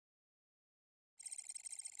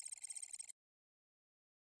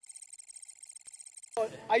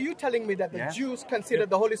Are you telling me that the Jews considered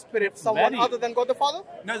the Holy Spirit someone other than God the Father?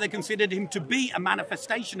 No, they considered him to be a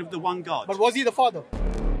manifestation of the one God. But was he the Father?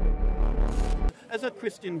 As a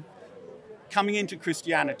Christian coming into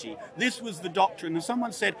Christianity, this was the doctrine, and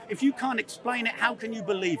someone said, if you can't explain it, how can you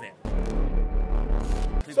believe it?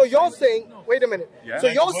 So you're saying, wait a minute. So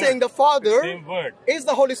you're saying the Father is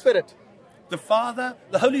the Holy Spirit? The Father,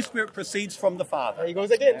 the Holy Spirit proceeds from the Father. There he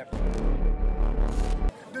goes again.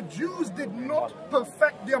 The Jews did not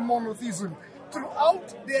perfect their monotheism.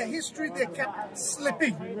 Throughout their history, they kept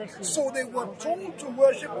slipping. So they were told to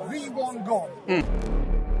worship the one God.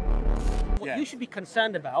 What you should be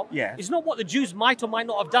concerned about is not what the Jews might or might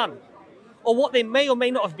not have done, or what they may or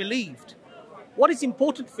may not have believed. What is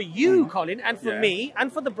important for you, Collin, and for me,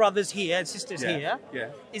 and for the brothers here and sisters here,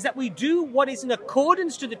 is that we do what is in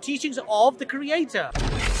accordance to the teachings of the Creator.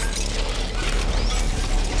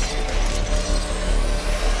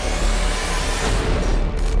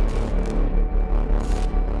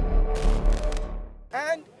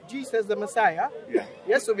 And Jesus, the Messiah.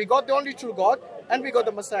 Yes, so we got the only true God, and we got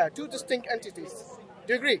the Messiah. Two distinct entities.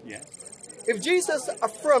 Do you agree? If Jesus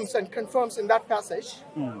affirms and confirms in that passage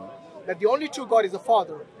that the only true God is the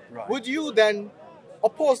Father, would you then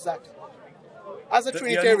oppose that as a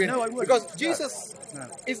Trinitarian? No, I wouldn't. Because Jesus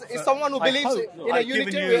is someone who believes in a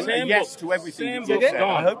Unitarian. Given you a yes to everything that you said.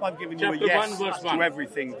 I hope I've given you a yes to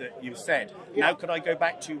everything that you said. Now, could I go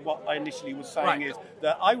back to what I initially was saying is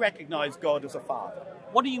that I recognize God as a Father.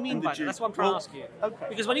 What do you mean by that? That's what I'm trying to ask you.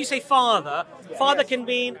 Because when you say father, father can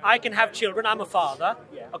mean I can have children, I'm a father.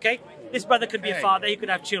 Okay? This brother could be a father, he could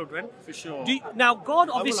have children. For sure. Now, God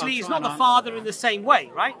obviously is not the Father in the same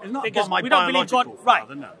way, right? Because we don't believe God. Right.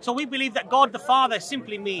 No. So we believe that God the Father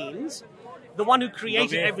simply means the one who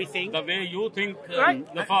created everything. The way you think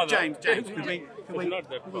the Father. James, could we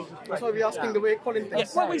That's why we're asking the way Collin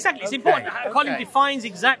thinks. Well, exactly. It's important. Collin defines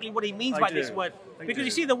exactly what he means by this word. Because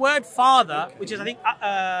you see the word father, which is, I think,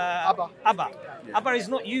 Abba. Abba is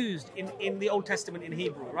not used in the Old Testament in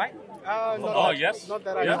Hebrew, right? Yes. Not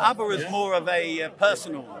that I know. Abba is more of a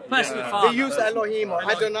personal father. They use Elohim or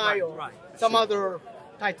Adonai or some other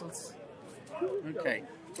titles. Okay.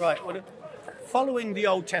 Right. Well, following the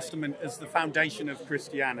Old Testament as the foundation of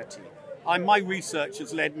Christianity, my research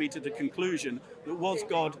has led me to the conclusion that was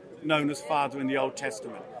God known as Father in the Old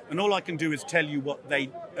Testament? And all I can do is tell you what they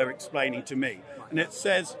are explaining to me. And it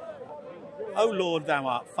says, O Lord, thou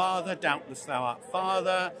art Father, doubtless thou art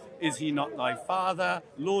Father. Is he not thy Father?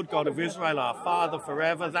 Lord God of Israel, our Father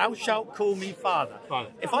forever. Thou shalt call me Father.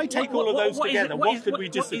 If I take all of those together, what could we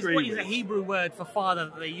disagree with? What is the Hebrew word for father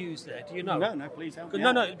that they use there? Do you know? No, please help me.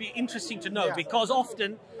 No, it'd be interesting to know because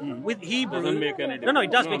often with Hebrew,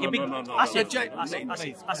 it does make a big.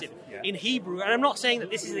 In Hebrew, and I'm not saying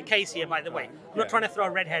that this is the case here, by the way. I'm not trying to throw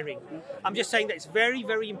a red herring. I'm just saying that it's very,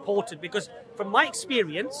 very important because from my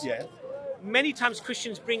experience, many times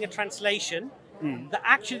Christians bring a translation that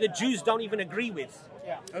actually the Jews don't even agree with.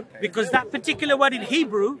 Because that particular word in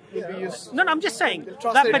Hebrew, I'm just saying,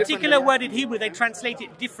 that particular word in Hebrew, they translate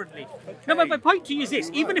it differently. No, but my point to you is this,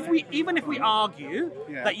 even if we argue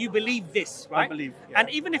that you believe this, right? I believe, and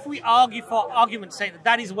even if we argue for argument's sake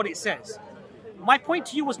that is what it says, my point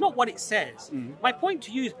to you was not what it says. My point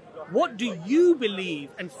to you is, what do you believe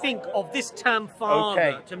and think of this term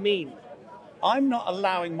father to mean? I'm not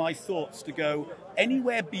allowing my thoughts to go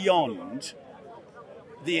anywhere beyond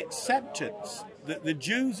the acceptance that the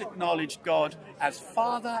Jews acknowledged God as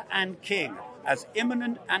Father and King, as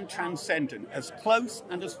immanent and transcendent, as close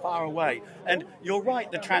and as far away. And you're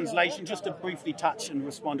right, the translation, just to briefly touch and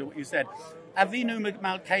respond to what you said, Avinu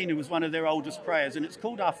Malkeinu was one of their oldest prayers, and it's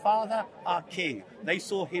called Our Father, Our King. They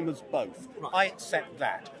saw him as both. I accept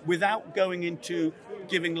that, without going into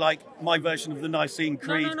giving like my version of the Nicene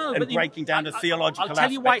Creed and breaking down the theological aspects. I'll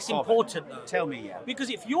tell you why it's important, though. Tell me, Because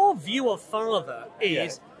if your view of Father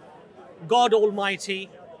is God Almighty,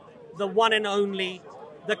 the one and only,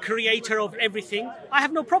 the creator of everything, I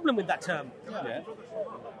have no problem with that term.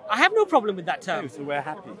 I have no problem with that term. So we're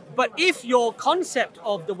happy. But if your concept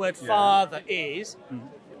of the word Father is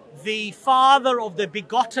the Father of the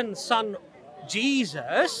begotten Son,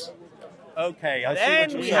 Jesus, okay, I see then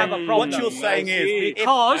what you're we saying. have a problem. What you're saying is,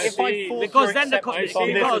 because then the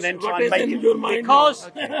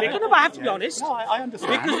I have to be honest. No, I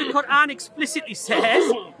understand. Because the Quran explicitly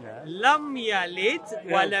says, "Lam yalid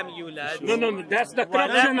wa lam yulad." No, that's the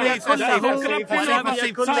corruption.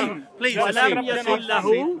 Please, wa lam yakul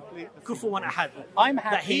lahu kufuwan ahad. I'm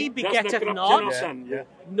happy that he begetteth not,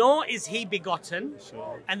 nor is he begotten,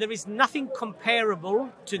 and there is nothing comparable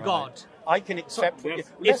to God. I can accept.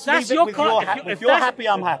 If that's your if you're happy,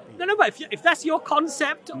 I'm happy. No, but if that's your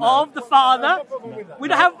concept of the Father, we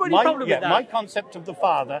don't have any problem with that. My concept of the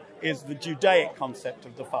Father is the Judaic concept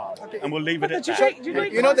of the Father, and we'll leave it at that.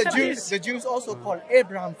 You know, the Jews also call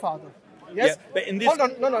Abraham father. Yes, but in this, hold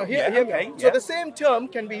on, no, hear me out. So the same term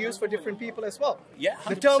can be used for different people as well. Yeah, 100%.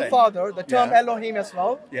 The term Father, the term Elohim as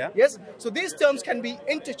well. Yeah. Yes. So these terms can be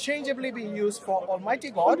interchangeably be used for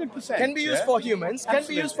Almighty God. 100%. Can be used for humans. Can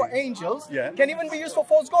be used for angels. Yeah. Can even be used for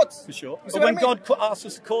false gods. For sure. But when I mean? God asks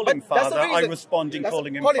us to call him Father, I respond in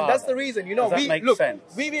calling him Collin, Father. that's the reason. You know, Does that make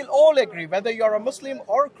sense? we will all agree, whether you're a Muslim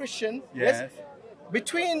or a Christian. Yes.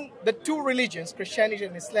 Between the two religions, Christianity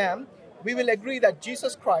and Islam, we will agree that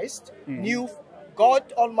Jesus Christ knew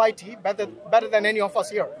God Almighty better than any of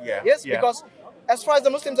us here. Yeah. Yes, because as far as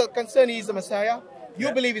the Muslims are concerned, He's the Messiah.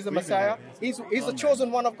 You believe He's the Messiah. He's the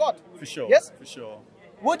chosen one of God. For sure. Yes? For sure.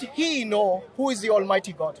 Would He know who is the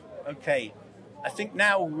Almighty God? Okay. I think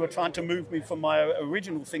now we're trying to move me from my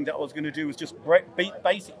original thing that I was going to do was just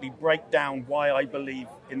basically break down why I believe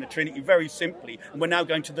in the Trinity very simply, and we're now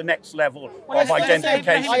going to the next level of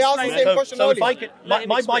identification. I asked the same question earlier. If I could,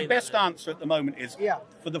 my best answer at the moment is,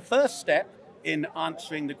 for the first step in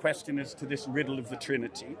answering the question as to this riddle of the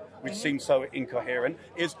Trinity, which seems so incoherent,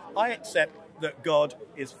 is I accept that God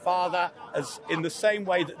is Father, as in the same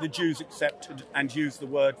way that the Jews accepted and used the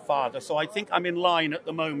word Father. So I think I'm in line at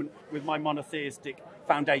the moment with my monotheistic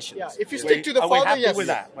foundations. Yeah, if you stick to the Father, yes. With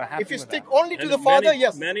that? We're happy if you with stick that. only to the Father,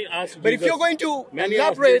 yes. But if you're going to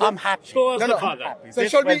elaborate, I'm happy. Show us the Father. So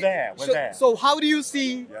shall we? We're there. So how do you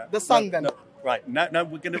see the Son then? Right. No,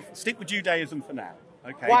 we're going to stick with Judaism for now.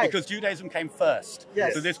 Okay, Why? because Judaism came first.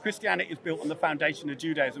 Yes. So this Christianity is built on the foundation of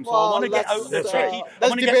Judaism. So Well, I want to get over the tricky. that's I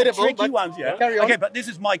want to get the debatable, tricky but ones. Yeah. carry on. Okay, but this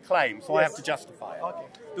is my claim, so I have to justify it. Okay.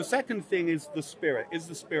 The second thing is the Spirit. Is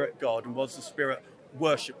the Spirit God, and was the Spirit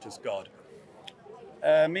worshipped as God?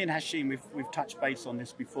 Me and Hashim, we've touched base on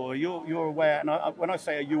this before. You're aware, and when I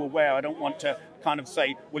say are you aware, I don't want to kind of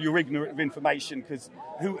say, well, you're ignorant of information, because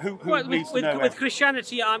who needs to know? With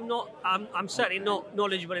Christianity, I'm certainly not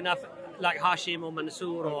knowledgeable enough, like Hashim or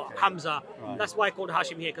Mansour or Hamza. Right. That's why I called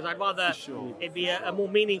Hashim here, because I'd rather it be a more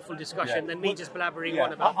meaningful discussion than me just blabbering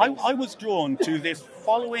on about things. I was drawn to this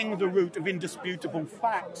following the route of indisputable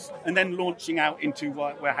facts and then launching out into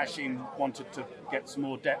where Hashim wanted to get some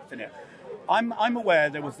more depth in it. I'm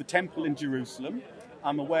aware there was the temple in Jerusalem.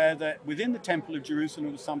 I'm aware that within the temple of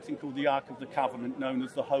Jerusalem was something called the Ark of the Covenant, known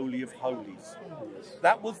as the Holy of Holies.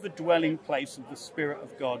 That was the dwelling place of the Spirit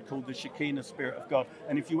of God, called the Shekinah Spirit of God.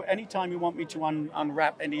 And if you, anytime you want me to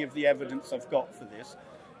unwrap any of the evidence I've got for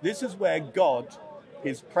this is where God,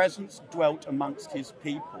 His presence, dwelt amongst His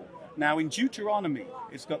people. Now in Deuteronomy,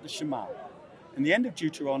 it's got the Shema. In the end of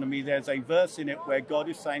Deuteronomy, there's a verse in it where God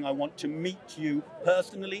is saying, I want to meet you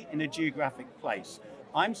personally in a geographic place.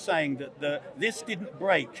 I'm saying that this didn't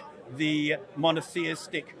break the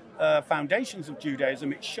monotheistic foundations of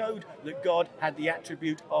Judaism. It showed that God had the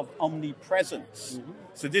attribute of omnipresence. Mm-hmm.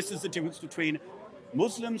 So this is the difference between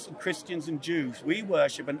Muslims and Christians and Jews. We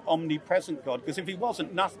worship an omnipresent God, because if He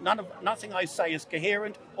wasn't, nothing I say is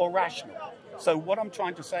coherent or rational. So what I'm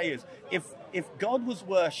trying to say is, if God was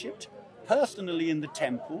worshipped personally in the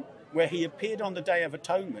temple, where He appeared on the Day of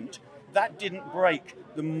Atonement, that didn't break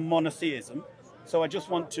the monotheism. So I just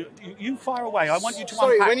want to, you fire away. I want you to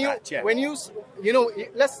unpack that. When you know,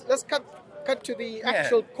 let's cut to the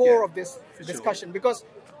actual core of this discussion, because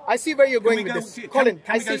I see where you're going with this. Collin,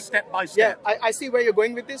 can we go step by step? Yeah, I see where you're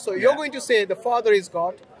going with this. So you're going to say the Father is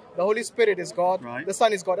God, the Holy Spirit is God, the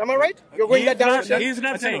Son is God. Am I right? You're going that direction? He's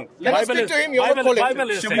not saying. Can I speak to him? You're not Collin. Bible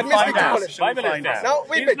is saying. Now,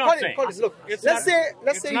 wait, Collin, look. Let's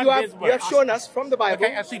say you have shown us from the Bible.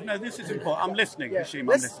 Okay, Hashim, no, this is important. I'm listening, Hashim.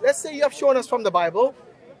 Let's say you have shown us from the Bible.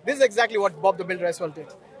 This is exactly what Bob the Builder as well did.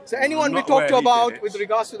 So anyone we talk to about with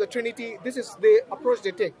regards to the Trinity, this is the approach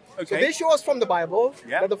they take. Okay. So they show us from the Bible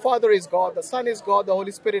that the Father is God, the Son is God, the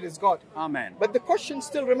Holy Spirit is God. Amen. But the question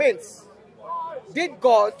still remains. Did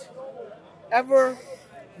God ever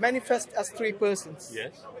manifest as three persons?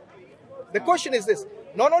 Yes. The question is this.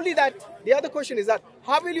 Not only that, the other question is that,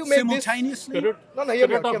 how will you make simultaneously? This...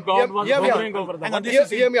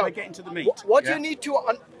 Hear me out. Getting to the meat. What you need to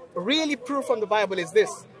really prove from the Bible is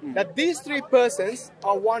this, that these three persons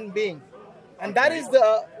are one being. And that is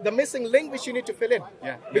the missing link which you need to fill in.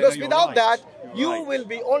 Because without that, you will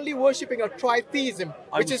be only worshipping a tritheism,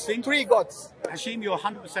 which is three gods. Hashim, you're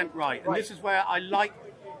 100% right. And this is where I like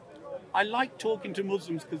I like talking to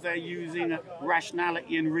Muslims because they're using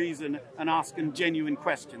rationality and reason and asking genuine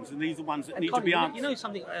questions, and these are ones that need Collin, to be answered. You know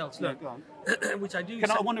something else, look, Go on. which I do.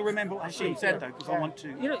 I want to remember what Hashim said though, because I want to.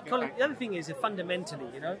 You know, Collin, the other thing is that fundamentally,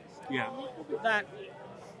 that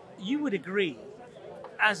you would agree,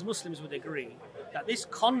 as Muslims would agree, that this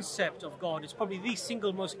concept of God is probably the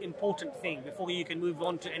single most important thing before you can move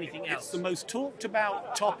on to anything else. It's the most talked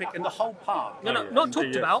about topic in the whole park. No, not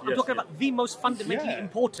talked about. I'm talking about the most fundamentally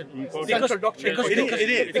important.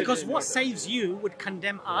 Because what saves you would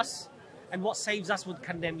condemn us, and what saves us would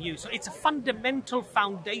condemn you. So it's a fundamental,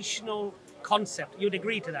 foundational concept. You'd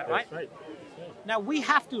agree to that, right? That's right. Now we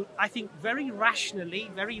have to, I think, very rationally,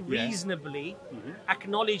 very reasonably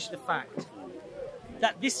acknowledge the fact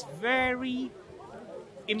that this very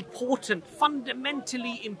important,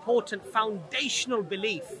 fundamentally important, foundational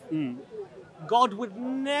belief, God would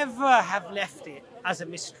never have left it as a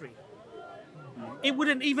mystery. It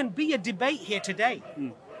wouldn't even be a debate here today.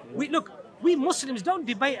 We Muslims don't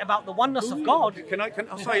debate about the oneness of God. I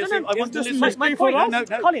want to listen. My point,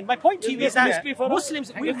 Collin, my point to you is that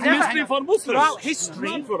Muslims, we've never, throughout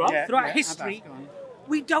history,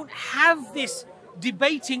 we don't have this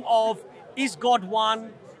debating of, is God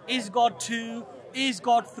one, is God two, is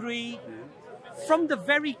God three? From the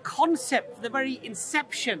very concept, the very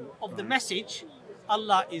inception of the message,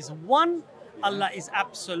 Allah is one, Allah is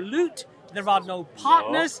absolute, there are no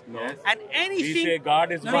partners, and anything... We say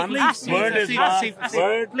God is one, Word is one,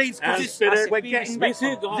 Word please, and Spirit. we're getting... This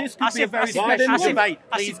could be a very special debate.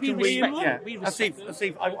 Please, can we... Asif,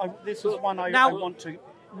 this is one I want to...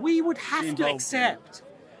 We would have to accept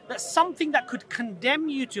that something that could condemn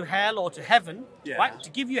you to hell or to heaven, right? To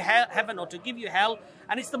give you heaven or to give you hell,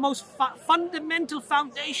 and it's the most fundamental,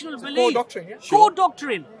 foundational belief. Core doctrine, Core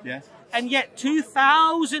doctrine. Yes. And yet,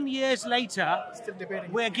 2,000 years later, Still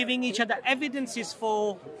debating. we're giving each other evidences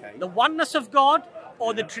for the oneness of God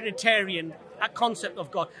or the Trinitarian concept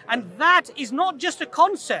of God. And that is not just a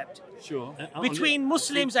concept between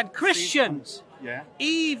Muslims and Christians.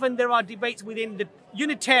 Even there are debates within the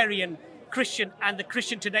Unitarian Christian and the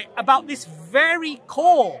Christian today about this very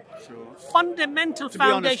core, fundamental,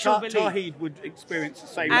 foundational belief. Tawheed would experience the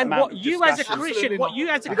same and amount what you as a Christian,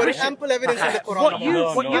 ample evidence in the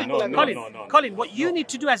Quran. Colin, what you need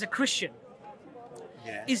to do as a Christian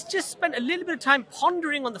is just spend a little bit of time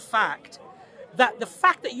pondering on the fact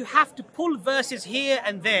that you have to pull verses here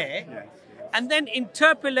and there. And then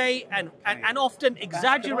interpolate and often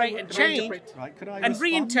exaggerate and change and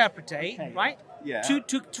reinterpret, right? To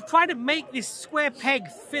try to make this square peg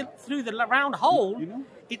fit through the round hole,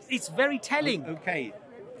 it's very telling. Okay.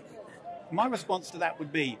 My response to that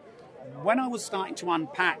would be, when I was starting to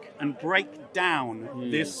unpack and break down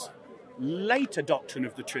this later doctrine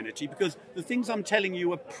of the Trinity, because the things I'm telling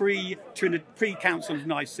you are pre-Council of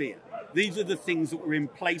Nicaea. These are the things that were in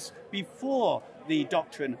place before the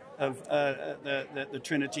doctrine of the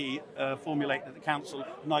Trinity formulated at the Council of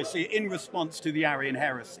Nicaea in response to the Arian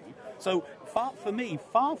heresy. So far from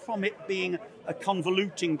it being a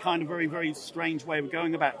convoluting kind of very, very strange way of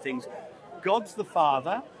going about things, God's the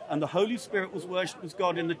Father and the Holy Spirit was worshipped as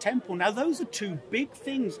God in the temple. Now those are two big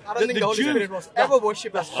things. I don't think the Holy Spirit was ever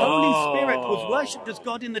worshipped as God. The Holy Spirit was worshipped as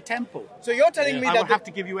God in the temple. So you're telling me that... I will have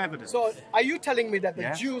to give you evidence. So are you telling me that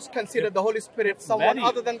the Jews considered the Holy Spirit someone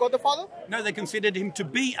other than God the Father? No, they considered him to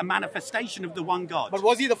be a manifestation of the one God. But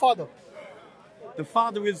was he the Father? The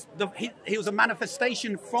Father is he was a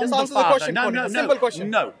manifestation from Just the answer Father. The question, simple question.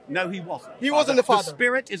 No, he wasn't. He wasn't the Father. The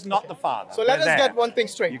Spirit is not the Father. So let us get one thing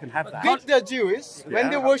straight. You can have that. Did the Jews, when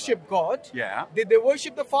they worship God, did they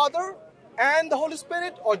worship the Father and the Holy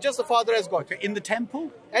Spirit, or just the Father as God? In the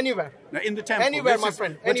temple? Anywhere. No, in the temple. Anywhere, my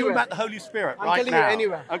friend. We're talking about the Holy Spirit right now. I'm telling you,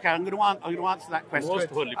 anywhere. Okay, I'm going to answer that question. Most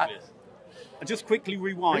holy place. I just quickly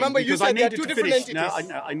rewind. Remember, you said there are two different entities. No, I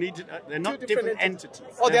know. I needed. They're not different entities.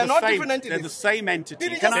 Oh, they're not different entities. They're the same entity.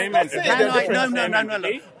 No.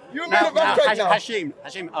 Look. You made a contract now.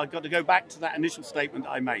 Hashim, I've got to go back to that initial statement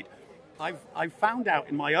I made. I found out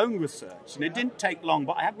in my own research, and it didn't take long,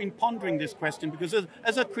 but I have been pondering this question because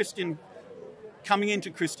as a Christian coming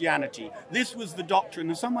into Christianity, this was the doctrine.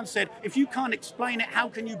 And someone said, if you can't explain it, how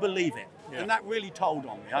can you believe it? And that really told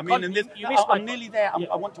on me. I mean, I'm nearly there.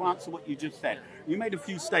 I want to answer what you just said. You made a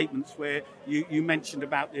few statements where you mentioned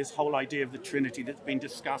about this whole idea of the Trinity that's been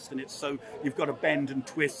discussed, and it's so you've got to bend and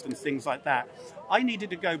twist and things like that. I needed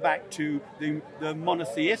to go back to the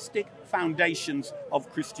monotheistic foundations of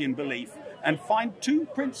Christian belief and find two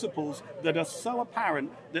principles that are so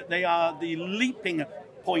apparent that they are the leaping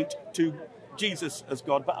point to Jesus as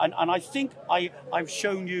God. And I think I've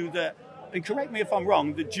shown you that, and correct me if I'm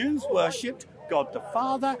wrong, the Jews worshipped God the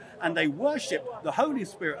Father, and they worship the Holy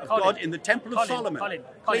Spirit of God in the Temple of Solomon.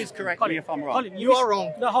 Please correct me if I'm wrong. Collin, you are wrong.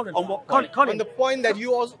 No, hold on. On what point? On the point that you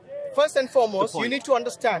also, first and foremost, you need to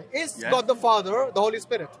understand, is God the Father the Holy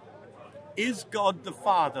Spirit? Is God the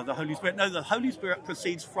Father the Holy Spirit? No, the Holy Spirit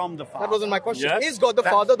proceeds from the Father. That wasn't my question. Yes. Is God the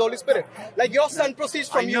Father the Holy Spirit? Like your son proceeds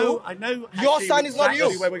from you. I know. Your son is not you.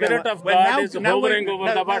 The Spirit of God is hovering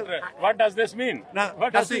over the water. What does this mean?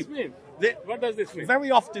 What does this mean? What does this mean?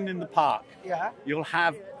 Very often in the park, Yeah. you'll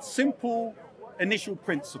have simple initial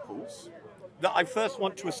principles that I first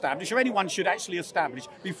want to establish, or anyone should actually establish,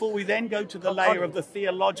 before we then go to the layer of the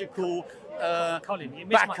theological Collin, you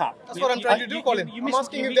missed backup. That's what I'm trying to do, Collin. I'm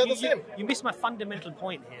asking if they're the same. You missed my fundamental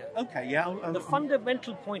point here. Okay, yeah. The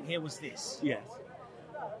fundamental point here was this. Yes.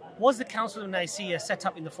 Was the Council of Nicaea set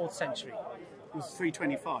up in the 4th century? It was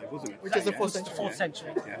 325, wasn't it? Which is the 4th century. 4th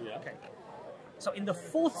century. Yeah. Okay. So in the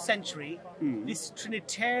 4th century, this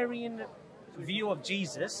Trinitarian view of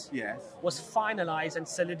Jesus was finalized and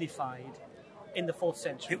solidified in the 4th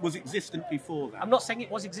century. It was existent before that. I'm not saying it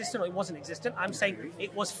was existent or it wasn't existent. I'm saying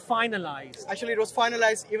it was finalized. Actually, it was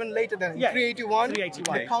finalized even later than 381,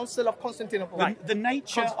 381. the Council of Constantinople. The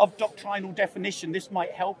nature of doctrinal definition, this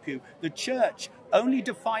might help you. The church only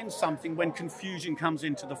defines something when confusion comes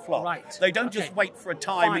into the flock. Right. They don't just wait for a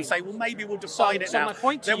time and say, well, maybe we'll define it now. My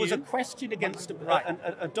point to there was you, a question against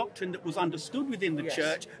a doctrine that was understood within the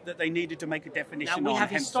church that they needed to make a definition on. Now we have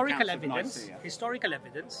hence historical the Council of evidence. Nicaea. Historical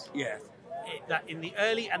evidence. Yes. That in the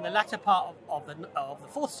early and the latter part of the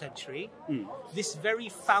 4th century, this very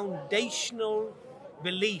foundational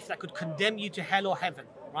belief that could condemn you to hell or heaven,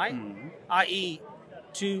 right? I.e.,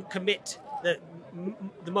 to commit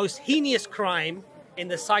the most heinous crime in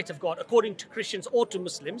the sight of God, according to Christians or to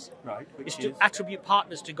Muslims, right, is to attribute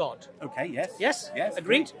partners to God. Okay, yes. Yes? Yes.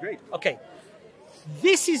 Agreed? Agreed. Okay.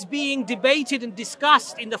 This is being debated and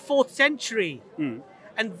discussed in the 4th century.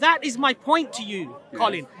 And that is my point to you,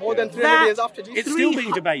 Collin. More than 300 years after Jesus. It's still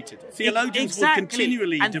being debated. Theologians will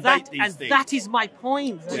continually debate these things. And that is my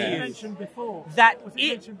point to you. Mentioned before. That Was it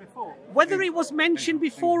mentioned before? whether it was mentioned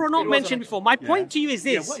before or not mentioned before, my point to you is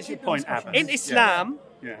this. What is your point, Abbas? In Islam,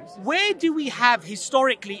 Yes. where do we have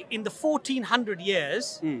historically in the 1400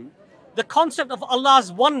 years the concept of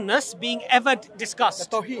Allah's oneness being ever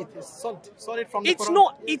discussed? The Tawheed is solid from the It's Quran.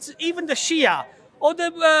 not. It's even the Shia or the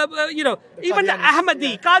even the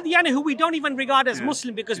Ahmadi, Qadiani, who we don't even regard as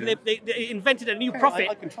Muslim because they invented a new prophet.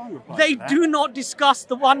 I can try and reply They to that. do not discuss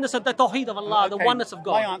the oneness of the Tawheed of Allah, the oneness of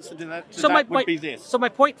God. My answer to that, would be this. So my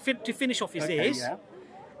point to finish off is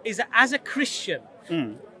is that as a Christian,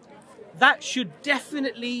 that should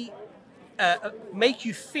definitely make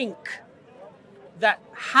you think that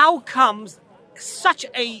how comes such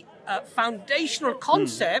a foundational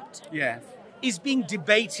concept is being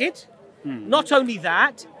debated. Not only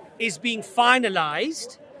that, is being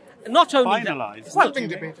finalized. Not only Finalized? Well, being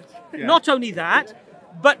debated. Not only that,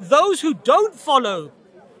 but those who don't follow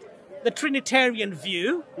the Trinitarian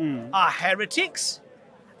view are heretics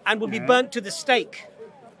and will be burnt to the stake.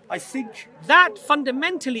 I think That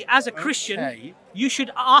fundamentally, as a Christian, you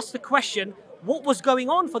should ask the question, what was going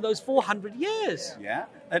on for those 400 years?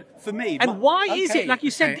 for me. And why is it, like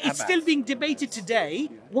you said, okay, it's Abbas. still being debated today?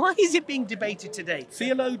 Why is it being debated today?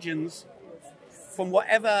 Theologians, from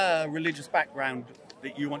whatever religious background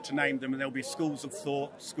that you want to name them, and there'll be schools of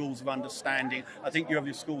thought, schools of understanding. I think you have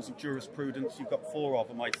your schools of jurisprudence. You've got 4 of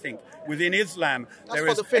them, I think. Within Islam, there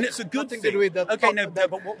is, and it's a good thing.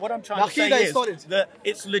 But what I'm trying to say is that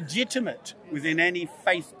it's legitimate within any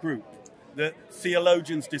faith group that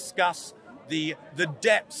theologians discuss the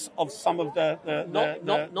depths of some of the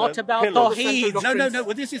not about pillars. Tawheed. No.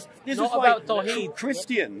 Well, this is Not why about Tawheed.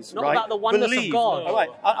 Christians, Not right, about the oneness of believe. God. All right,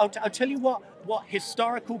 I'll tell you what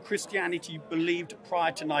historical Christianity believed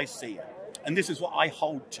prior to Nicaea, and this is what I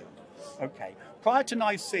hold to. Okay, prior to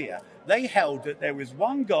Nicaea, they held that there is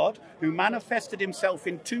one God who manifested himself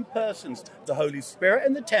in 2 persons, the Holy Spirit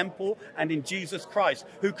in the temple and in Jesus Christ,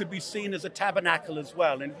 who could be seen as a tabernacle as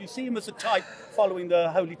well. And if you see him as a type following the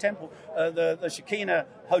Holy Temple, the Shekinah,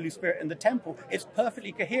 Holy Spirit in the temple, it's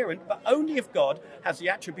perfectly coherent, but only if God has the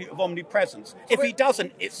attribute of omnipresence. If he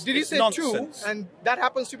doesn't, it's Did you say nonsense. 2, and that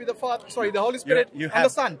happens to be the Father? Sorry, the Holy Spirit and the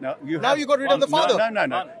Son. Now you got rid of the Father.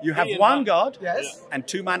 No. You have one God and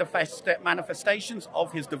 2 manifestations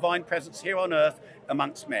of his divine presence here on earth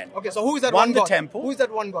amongst men. Okay, so who is that one God? The temple. Who is that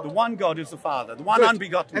one God? The one God is the Father, the one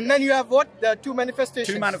unbegotten. And then you have what? The 2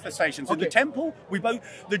 manifestations. 2 manifestations. In the temple,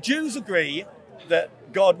 the Jews agree that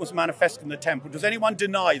God was manifest in the temple. Does anyone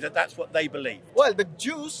deny that that's what they believe? Well, the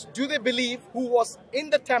Jews, do they believe who was in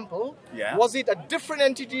the temple? Was it a different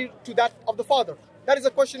entity to that of the Father? That is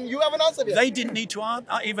a question you haven't answered yet. They didn't need to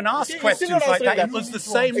even ask questions like that. It was the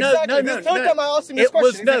same. Exactly. No. The third time I asked him this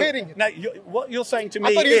question, he's evading it. No, what you're saying to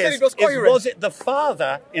me is was it the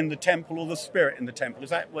Father in the temple or the Spirit in the temple?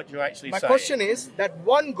 Is that what you're actually saying? My question is that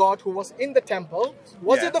one God who was in the temple,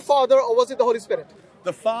 was it the Father or was it the Holy Spirit?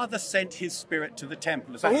 The Father sent His Spirit to the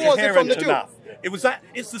temple. Is that who was it from the two? enough? It was that.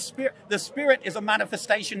 It's the Spirit. The Spirit is a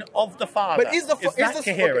manifestation of the Father. But is that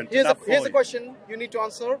coherent? Okay, here's the question you need to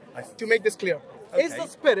answer to make this clear. Okay. Is the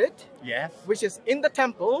Spirit, which is in the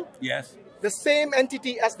temple, the same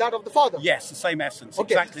entity as that of the Father? Yes, the same essence.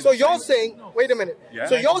 Okay. Exactly. So you're saying, wait a minute. Yeah.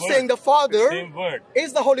 So you're saying the Father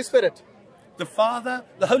is the Holy Spirit. The Father,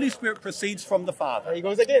 the Holy Spirit proceeds from the Father. There he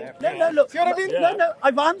goes again. No, look. See what I mean? No,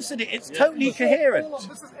 I've answered it. It's totally coherent. All of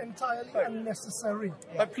this is entirely unnecessary.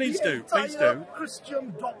 But please do.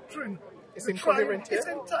 Christian doctrine. It's incoherent.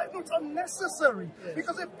 It's unnecessary.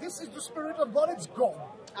 Because if this is the Spirit of God, it's God.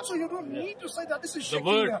 So you don't need to say that this is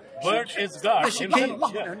Shekinah. The word is God.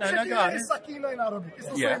 Shekinah is Sakina in Arabic. It's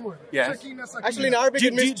the same word. Shekinah, Sakina. Actually, in Arabic,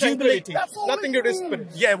 it means tranquility. Nothing to do with Spirit.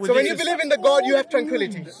 Yeah, so when you believe in the God, you have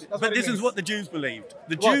tranquility. But this is what the Jews believed.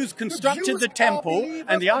 The Jews constructed the temple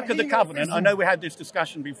and the Ark of the Covenant. I know we had this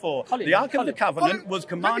discussion before. The Ark of the Covenant was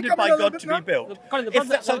commanded by God to be built. If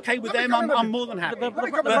that's okay with them, I'm more than happy.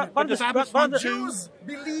 But does Abbas want Jews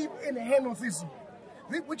believe in henotheism,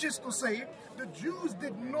 which is to say, the Jews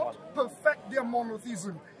did not perfect their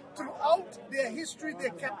monotheism. Throughout their history,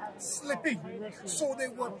 they kept slipping. So they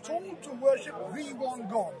were told to worship the one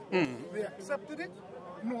God. They accepted it.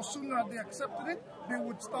 No sooner had they accepted it, they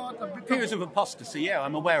would start a bit periods of apostasy. Yeah,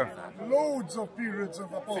 I'm aware of that. Loads of periods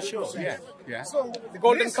of apostasy. For sure, yeah. So the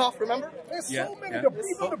golden calf, remember? There's so many.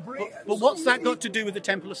 But what's that got to do with the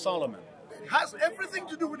Temple of Solomon? It has everything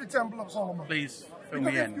to do with the Temple of Solomon. Please fill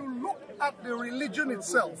because me in. If you look at the religion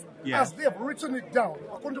itself, as they have written it down,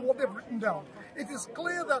 according to what they've written down, it is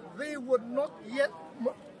clear that they were not yet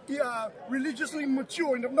religiously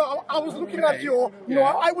mature. No, I was looking at your. No,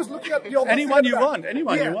 I was looking at your. Anyone you want.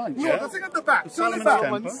 Anyone you want. No, the thing at the back. Turn it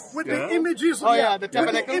back with the images. Oh yeah, the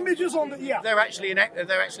tabernacle. The images on the. Yeah. They're actually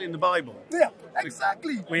in the Bible. Yeah,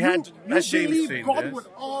 exactly. We had Hashim seen God would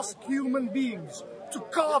ask human beings to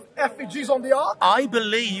carve effigies on the ark? I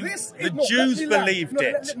believe the Jews believed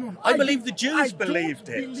it. I believe the Jews believed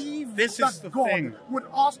it. This is the thing. God would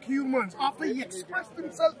ask humans, after he expressed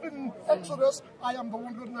himself in Exodus, I am the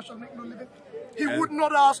one God that shall make no living. He would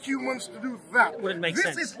not ask humans to do that. Wouldn't make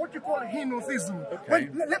sense. This is what you call henotheism.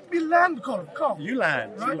 Let me land, Collin. Come. You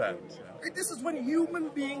land. Right? You land. This is when human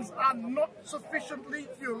beings are not sufficiently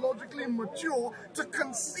theologically mature to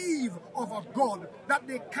conceive of a God that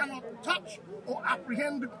they cannot touch or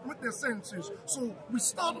apprehend with their senses. So we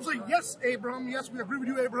start to say, yes, Abraham, yes, we agree with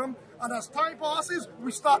you, Abraham. And as time passes,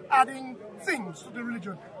 we start adding things to the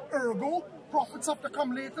religion. Ergo, prophets have to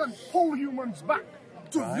come later and pull humans back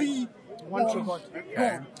to the one true God.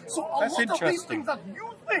 So a lot of these things that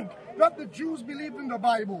you think that the Jews believed in the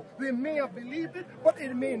Bible, they may have believed it, but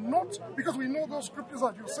it may not, because we know those scriptures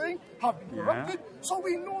that you're saying have been corrupted. So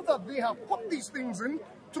we know that they have put these things in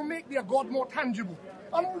to make their God more tangible.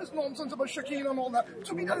 And all this nonsense about Shekinah and all that,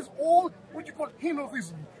 to me that is all what you call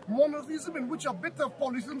henotheism, monotheism, in which a bit of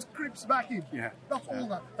polytheism creeps back in. That's all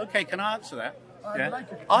that. Okay, can I answer that?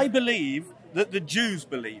 Like it. I believe that the Jews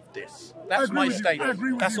believed this. That's my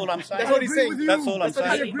statement. That's all I'm saying. That's what he's saying. That's all I'm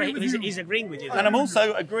saying. He's agreeing with you. And I'm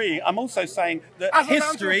also agreeing. I'm also saying that as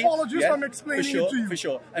history. As an anthropologist, I'm explaining it to you. For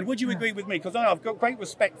sure. And would you agree with me? Because I've got great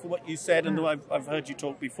respect for what you said, and I've heard you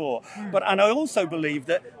talk before. And I also believe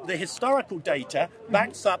that the historical data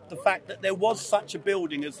backs up the fact that there was such a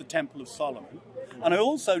building as the Temple of Solomon. And I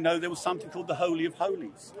also know there was something called the Holy of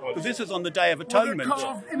Holies, because this is on the Day of Atonement.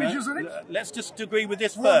 Images in it? Let's just agree with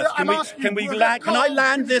this first. Can I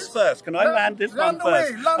land this first? Can I land this one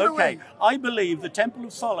first? Okay. I believe the Temple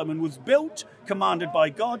of Solomon was built, commanded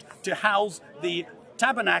by God, to house the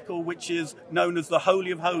tabernacle, which is known as the Holy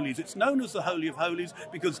of Holies. It's known as the Holy of Holies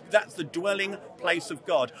because that's the dwelling place of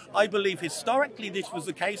God. I believe historically this was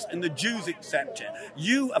the case, and the Jews accept it.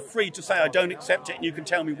 You are free to say I don't accept it, and you can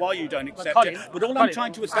tell me why you don't accept it. But all I'm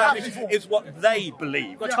trying to establish is what they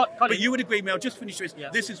believe. But you would agree with me, I'll just finish this.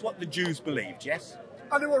 This is what the Jews believed, yes?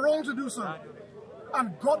 And they were wrong to do so.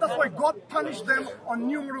 And that's why God punished them on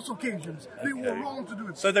numerous occasions. They were wrong to do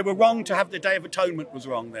it. So they were wrong to have the Day of Atonement was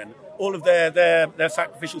wrong then? All of their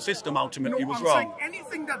sacrificial system ultimately was wrong? Saying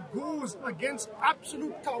anything that goes against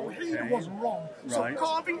absolute Tawheed was wrong. So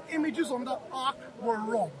carving images on the ark were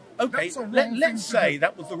wrong. Okay, let's say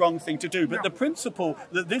that was the wrong thing to do, but the principle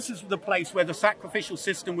that this is the place where the sacrificial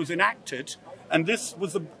system was enacted, and this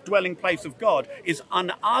was the dwelling place of God, is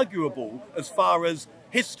unarguable as far as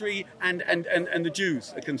history and the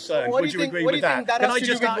Jews are concerned. What Would do you agree with that? Can I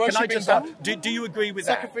just do you agree with that? Do you agree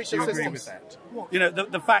with that? You know,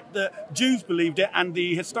 the fact that Jews believed it, and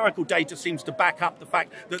the historical data seems to back up the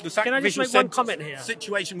fact that the sacrificial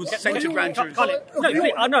situation was centered around Jerusalem.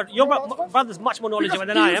 No, your brother's much more knowledgeable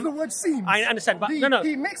than I am. The word seems. I understand, but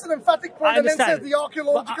he makes an emphatic point and then says the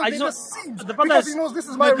archaeological data seems. Because he knows this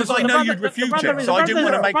is my because I know you'd refute it, so I didn't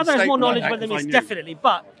want to make a statement. The brother is more knowledgeable than me, definitely.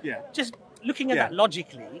 But just looking at that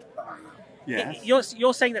logically,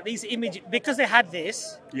 you're saying that these images, because they had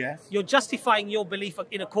this, you're justifying your belief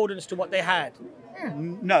in accordance to what they had.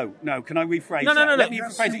 No. Can I rephrase that? No. Let me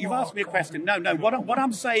rephrase it. You've asked me a question. No. What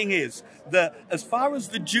I'm saying is that as far as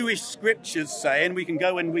the Jewish scriptures say, and we can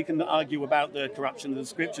go and we can argue about the corruption of the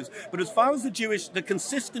scriptures, but as far as the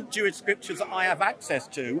consistent Jewish scriptures that I have access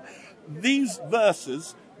to, these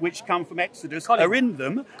verses which come from Exodus are in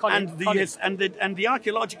them, and the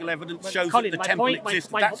archaeological evidence shows that the temple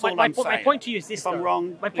existed. That's all I'm saying. My point to you is this. If I'm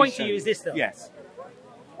wrong, my point to you is this, though. Yes.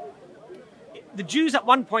 The Jews at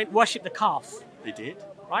one point worshipped the calf. They did.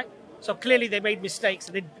 Right? So clearly they made mistakes.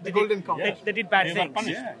 They did bad things.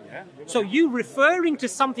 Yeah. So you referring to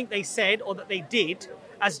something they said or that they did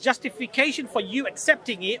as justification for you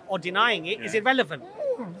accepting it or denying it is irrelevant.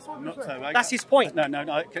 That's his point.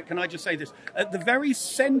 No. Can I just say this? At the very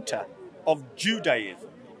center of Judaism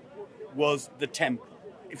was the temple.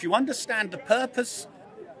 If you understand the purpose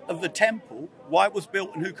of the temple, why it was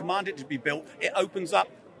built and who commanded it to be built, it opens up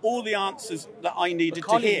all the answers that I needed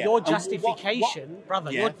to hear. Your justification,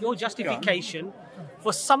 brother, your justification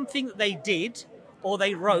for something that they did or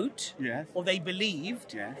they wrote or they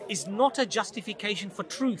believed is not a justification for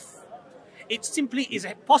truth. It simply is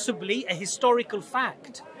possibly a historical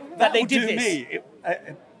fact that they did this.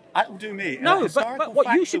 That will do me. No, but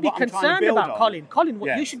what you should be concerned about, Collin,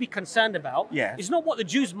 what you should be concerned about is not what the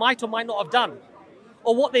Jews might or might not have done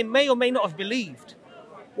or what they may or may not have believed.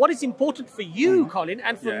 What is important for you, Collin,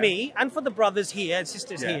 and for me, and for the brothers here and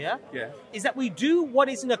sisters here, is that we do what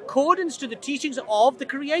is in accordance to the teachings of the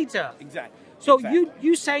Creator. Exactly. So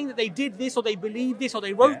you saying that they did this or they believe this or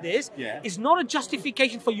they wrote this is not a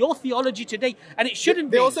justification for your theology today, and it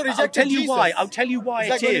shouldn't be. They also rejected Jesus. I'll tell you why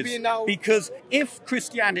it is. Because if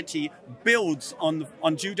Christianity builds on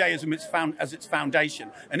Judaism as its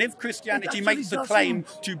foundation, and if Christianity makes the claim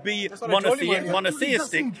to be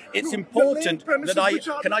monotheistic, it's important that I...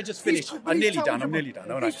 Can I just finish? I'm nearly done.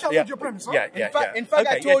 Please challenge your premise. In fact,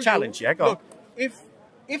 I told challenge. you, Go on.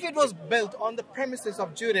 If it was built on the premises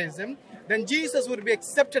of Judaism, then Jesus would be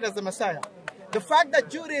accepted as the Messiah. The fact that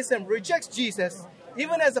Judaism rejects Jesus,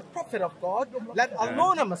 even as a prophet of God, let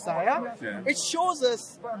alone a Messiah, it shows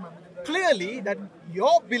us clearly that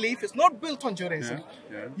your belief is not built on Judaism.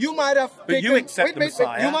 You might have you accept the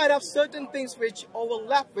Messiah. You might have certain things which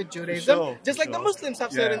overlap with Judaism, just like the Muslims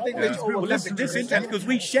have certain things which overlap with Judaism. This is because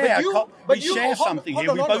we share something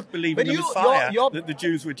here. We both believe in the Messiah that the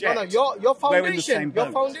Jews reject. Your foundation,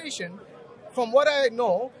 from what I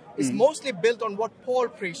know, is mostly built on what Paul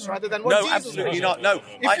preached rather than what Jesus preached. No, absolutely not. No,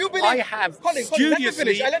 if you believe, I have Collin,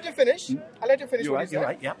 studiously... I'll let you finish. I'll let you finish what you said. You're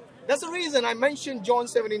right, yeah. That's the reason I mentioned John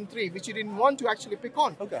 17:3, which you didn't want to actually pick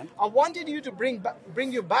on. Okay. I wanted you to bring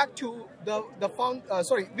you back to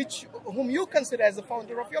whom you consider as the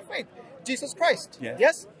founder of your faith, Jesus Christ.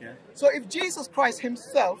 Yes? So if Jesus Christ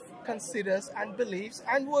himself considers and believes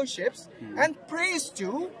and worships and prays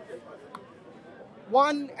to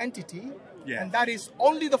one entity, and that is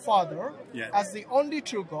only the Father as the only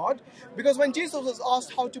true God, because when Jesus was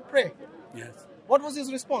asked how to pray, what was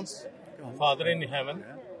his response? Father in heaven,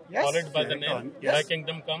 called by the name, thy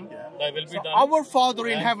kingdom come, thy will be done. Our Father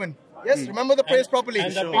in heaven. Yes, remember the praise properly.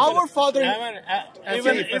 Our Father in heaven.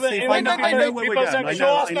 Even people say, show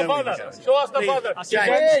us the Father. Show us the Father.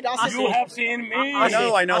 You have seen me.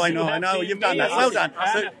 I know. You've done that. Well done.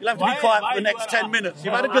 So you'll have to be quiet for the next 10 minutes.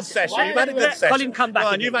 You've had a good session. Collin, come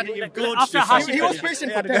back. You've gorged yourself. He was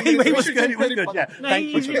patient for 10 minutes. He was good. Yeah. Thank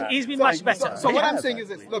you for that. He's been much better. So what I'm saying is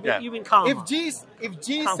this. Look, you've been calm. If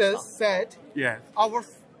Jesus said,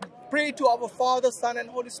 pray to our Father, Son, and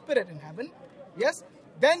Holy Spirit in heaven, yes,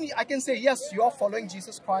 then I can say, yes, you are following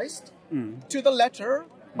Jesus Christ to the letter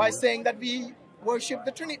by saying that we worship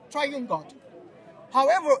the triune God.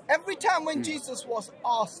 However, every time when Jesus was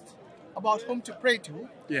asked about whom to pray to,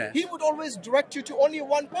 he would always direct you to only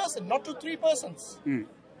one person, not to three persons.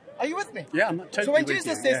 Are you with me? Yeah, I'm totally So when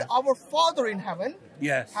Jesus says, our Father in heaven,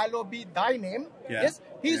 hallowed be thy name,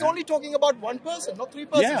 he's only talking about one person, not three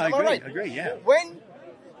persons. Yeah, Am I right? I agree, yeah. When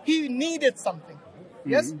he needed something,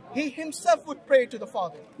 yes, he himself would pray to the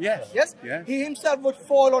Father. Yes. Yes? Yeah. He himself would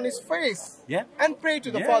fall on his face Yeah. and pray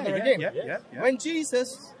to the Father again. Yeah. When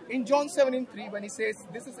Jesus, in John 17:3, when he says,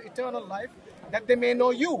 this is eternal life, that they may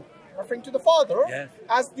know you, referring to the Father,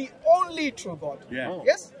 as the only true God. Yeah.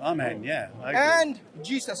 Yes? Amen. Yeah. I agree. And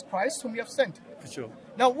Jesus Christ, whom you have sent. For sure.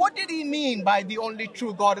 Now, what did he mean by the only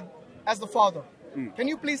true God as the Father? Can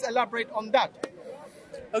you please elaborate on that?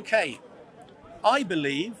 Okay. I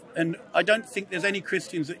believe, and I don't think there's any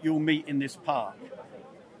Christians that you'll meet in this park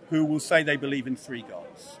who will say they believe in 3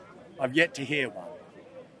 gods. I've yet to hear one.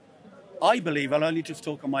 I believe, I'll only just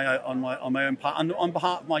talk on my own part, on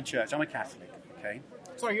behalf of my church. I'm a Catholic, okay?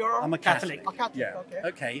 Sorry, I'm a Catholic. A Catholic, yeah.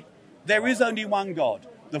 okay. There is only one God.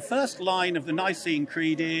 The first line of the Nicene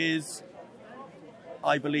Creed is,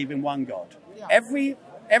 I believe in one God. Yeah.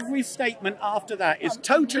 Every statement after that is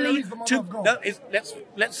totally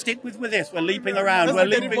let's stick with this. We're leaping around. We're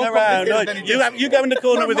leaping around. You go in the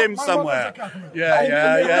corner with him somewhere.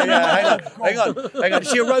 Yeah. Hang on. Is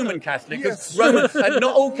she a Roman Catholic? Yes. Roman,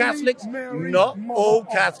 not all Catholics. Not all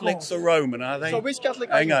Catholics are Roman, are they? So which Catholic?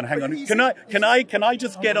 Hang on. Can I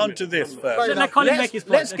just get onto this first?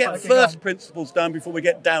 Let's get first principles done before we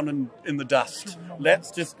get down in the dust. Let's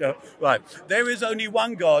just go. Right. There is only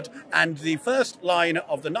one God, and the first line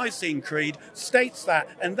of the Nicene Creed states that,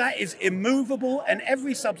 and that is immovable, and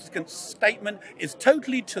every subsequent statement is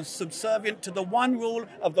totally subservient to the one rule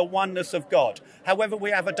of the oneness of God. However,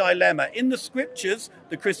 we have a dilemma. In the scriptures,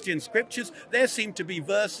 the Christian scriptures, there seem to be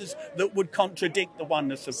verses that would contradict the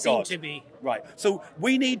oneness of God. Seem to be. Right. So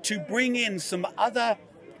we need to bring in some other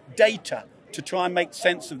data to try and make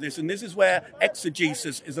sense of this, and this is where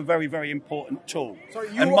exegesis is a very, very important tool. So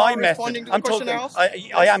you are responding to the question I asked?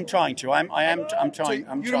 I am trying to. I'm trying.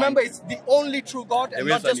 So you remember, it's the only true God and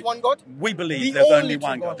not just one God? We believe there's only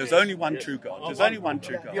one God. There's only one true God. There's only one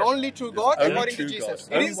true God. The only true God, according to Jesus.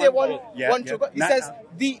 He didn't say one true God. He says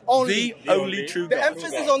the only. The only true God. The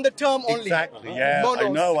emphasis on the term only. Exactly. Yeah.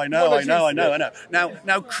 I know.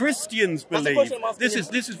 Now Christians believe this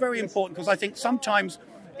is very important, because I think sometimes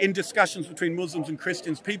in discussions between Muslims and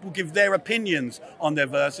Christians, people give their opinions on their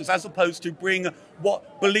verses as opposed to bring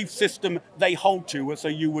what belief system they hold to. So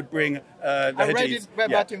you would bring the I hadith. read it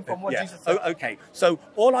verbatim from what Jesus said. Okay, so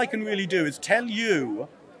all I can really do is tell you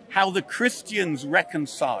how the Christians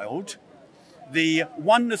reconciled the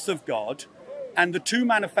oneness of God and the 2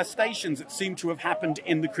 manifestations that seem to have happened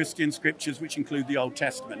in the Christian scriptures, which include the Old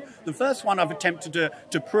Testament. The first one I've attempted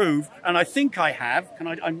to prove, and I think I have,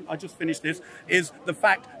 I just finish this, is the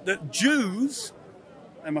fact that Jews,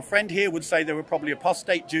 and my friend here would say there were probably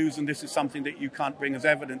apostate Jews, and this is something that you can't bring as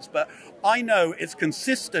evidence, but I know it's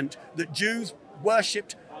consistent that Jews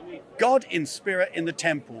worshipped God in spirit in the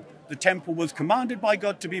temple. The temple was commanded by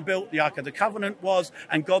God to be built, the Ark of the Covenant was,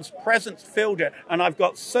 and God's presence filled it. And I've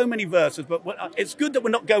got so many verses, but it's good that we're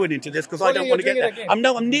not going into this, because I don't want to get there.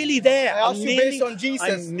 I'm nearly there. I asked you based on Jesus.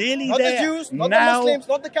 I'm nearly not there. Not the Jews, not the Muslims,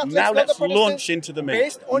 not the Catholics, now not let's the Protestants. launch into the meat.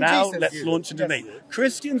 Based on Jesus. Let's launch into the meat.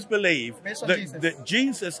 Christians believe that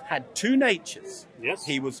Jesus had 2 natures. Yes.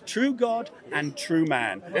 He was true God and true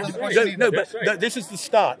man. But this is the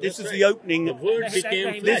start. This is the opening. The word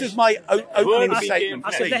became This is my opening Word statement.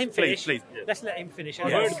 I said let him finish. Please. Let's let him finish.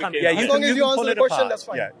 Word became As long as you answer the question, that's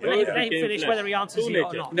fine. Let him finish whether he answers you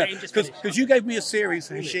or not. Because you gave me a series,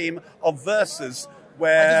 Hashim, of verses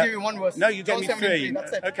where... I'll just give you one verse. No, you gave me 3.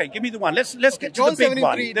 That's it. Okay, give me the one. Let's get to John the big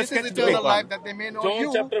one. 17:3, Let's this get is to the big eternal life, one. that they may know John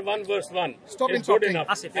you. chapter 1 verse 1. Stop It's interrupting. good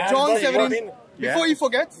enough. John 17, before he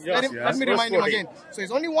forgets, let me remind him 14. again. So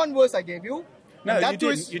there's only one verse I gave you. No, that you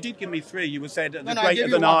didn't. is, You did give me 3. You said the I greater gave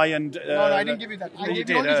you than one. I and... no, I didn't give you that. I you gave did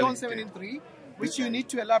you only John earlier. 17:3, which you need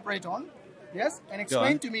to elaborate on. Yes? And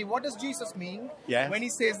explain to me, what does Jesus mean when he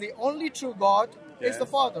says the only true God is the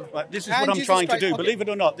Father? Well, this is what I'm trying to do. Believe it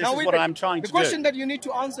or not, this is what I'm trying to do. The question that you need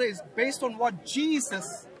to answer is based on what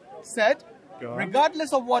Jesus said,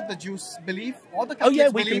 regardless of what the Jews believe, or the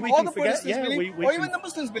Catholics believe, or the Protestants believe, or even the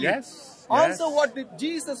Muslims believe. Answer what did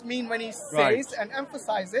Jesus mean when he says and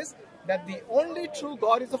emphasizes that the only true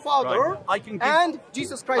God is the Father and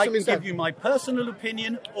Jesus Christ himself. I can give you my personal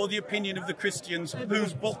opinion or the opinion of the Christians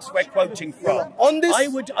whose books we're quoting from. On this, I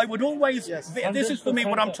would always, this is for me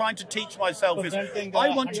what I'm trying to teach myself, is I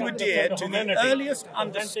want to adhere to the earliest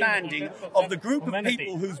understanding of the group of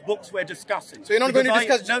people whose books we're discussing. So you're not going to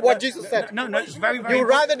discuss what Jesus said? No, it's very, very... You'd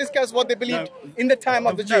rather discuss what they believed in the time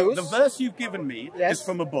of the Jews? The verse you've given me is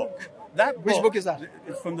from a book. Which book is that?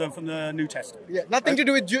 It's from the New Testament. Yeah, nothing to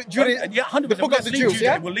do with Judaism. Yeah, 100%. The book of the Jews.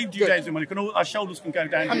 Yeah, we'll leave Judaism. Our shoulders can go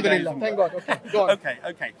down. Alhamdulillah. Thank God. Okay, go on.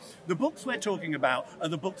 Okay. The books we're talking about are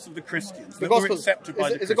the books of the Christians. The Were Gospel. accepted by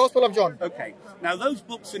It's the Gospel of John. Okay. Now those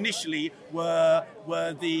books initially were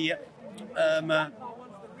the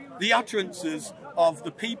utterances of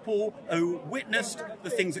the people who witnessed the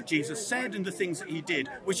things that Jesus said and the things that he did,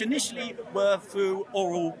 which initially were through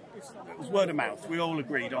oral, it was word of mouth. We all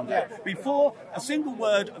agreed on that. Before a single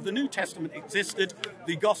word of the New Testament existed,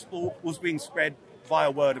 the gospel was being spread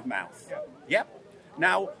via word of mouth. Yep.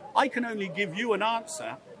 Now, I can only give you an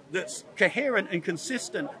answer that's coherent and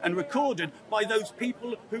consistent and recorded by those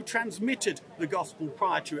people who transmitted the gospel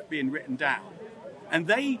prior to it being written down. And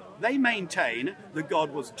they maintain that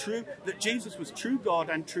God was true, that Jesus was true God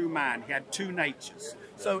and true man. He had two natures.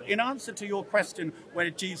 So in answer to your question, where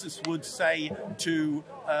Jesus would say to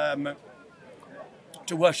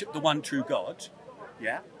worship the one true God,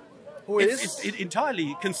 yeah, it's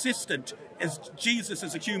entirely consistent as Jesus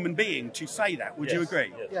as a human being to say that. Would you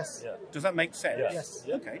agree? Yes. Does that make sense? Yes.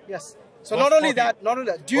 Okay. Yes. So not only that.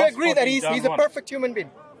 Do you agree that he's a perfect human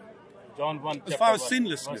being? John 1, as far as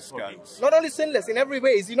sinlessness goes. Not only sinless, in every way,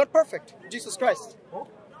 is he not perfect? Jesus Christ.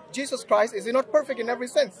 Jesus Christ, is he not perfect in every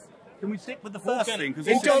sense? Can we stick with the first thing? Because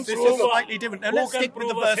this is slightly different. Now, let's stick with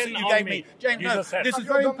the verse that you gave me. James, no, this is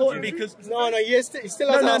very important because... No, he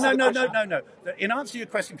still has No. In answer to your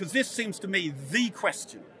question, because this seems to me the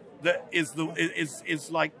question that is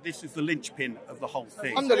like, this is the linchpin of the whole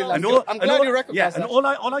thing. I'm glad you recognize that. And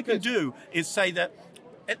all I can do is say that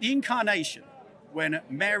at the incarnation, when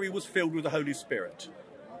Mary was filled with the Holy Spirit,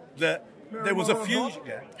 that there was a fusion.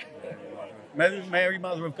 Mary,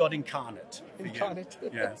 Mother of God, incarnate. Incarnate.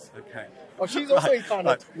 Yes. Okay. Oh, she's also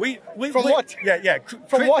incarnate. Right. From what? Yeah.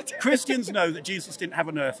 From what? Christians know that Jesus didn't have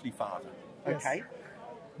an earthly father. Okay. Yes.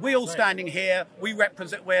 We all standing here,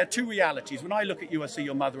 we're two realities. When I look at you, I see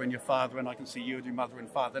your mother and your father, and I can see you and your mother and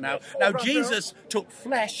father. Now Jesus took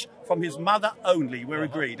flesh from his mother only. We're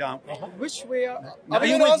agreed, aren't we? Which way are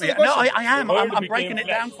you with me? No, I am. I'm breaking it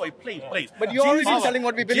down for you. Please. But you're already telling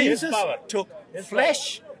what we believe. Jesus took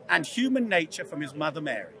flesh and human nature from his mother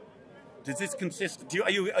Mary. Is this consistent? Are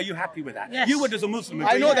you happy with that? Yes. You would, as a Muslim,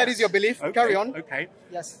 I know that is your belief. Okay. Carry on. Okay.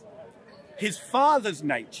 Yes. His father's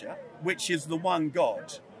nature, which is the one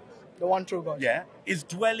God, the one true God, is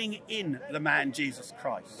dwelling in the man Jesus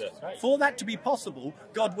Christ. That's right. For that to be possible,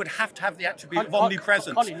 God would have to have the attribute of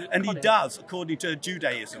omnipresence, and he does, according to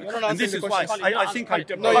Judaism. And this is why I think I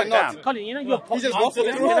broke down. Colin, you know your point.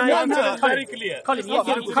 Very clear. Colin,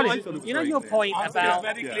 you know your point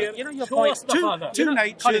about. You know your point. Two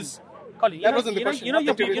natures. Colin, you know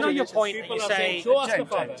your point that you say.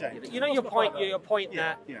 You know your point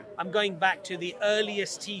that I'm going back to the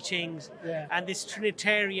earliest teachings and this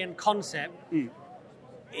Trinitarian concept.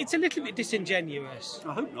 It's a little bit disingenuous.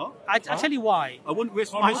 I hope not. I'll tell you why. I wouldn't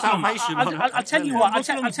risk my salvation. I'll tell you why. I'll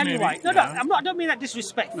tell you why. No, I don't mean that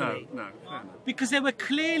disrespectfully. No. Because there were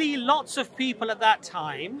clearly lots of people at that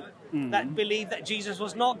time that believed that Jesus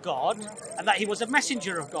was not God and that he was a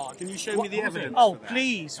messenger of God. Can you show me the evidence? Oh,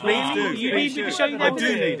 please do. You need me to show you the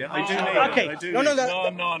evidence? I do need it. Okay.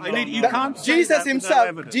 No. You can't. Jesus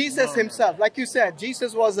himself, like you said,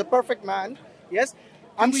 Jesus was a perfect man. Yes.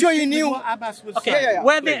 I'm sure you knew what Abbas was saying. Yeah.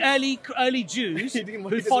 Were there early Jews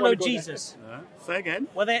who followed Jesus? Say again.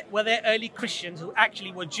 Were there early Christians who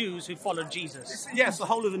actually were Jews who followed Jesus? Yes, the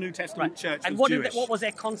whole of the New Testament church and was Jewish. What was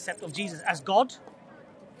their concept of Jesus? As God?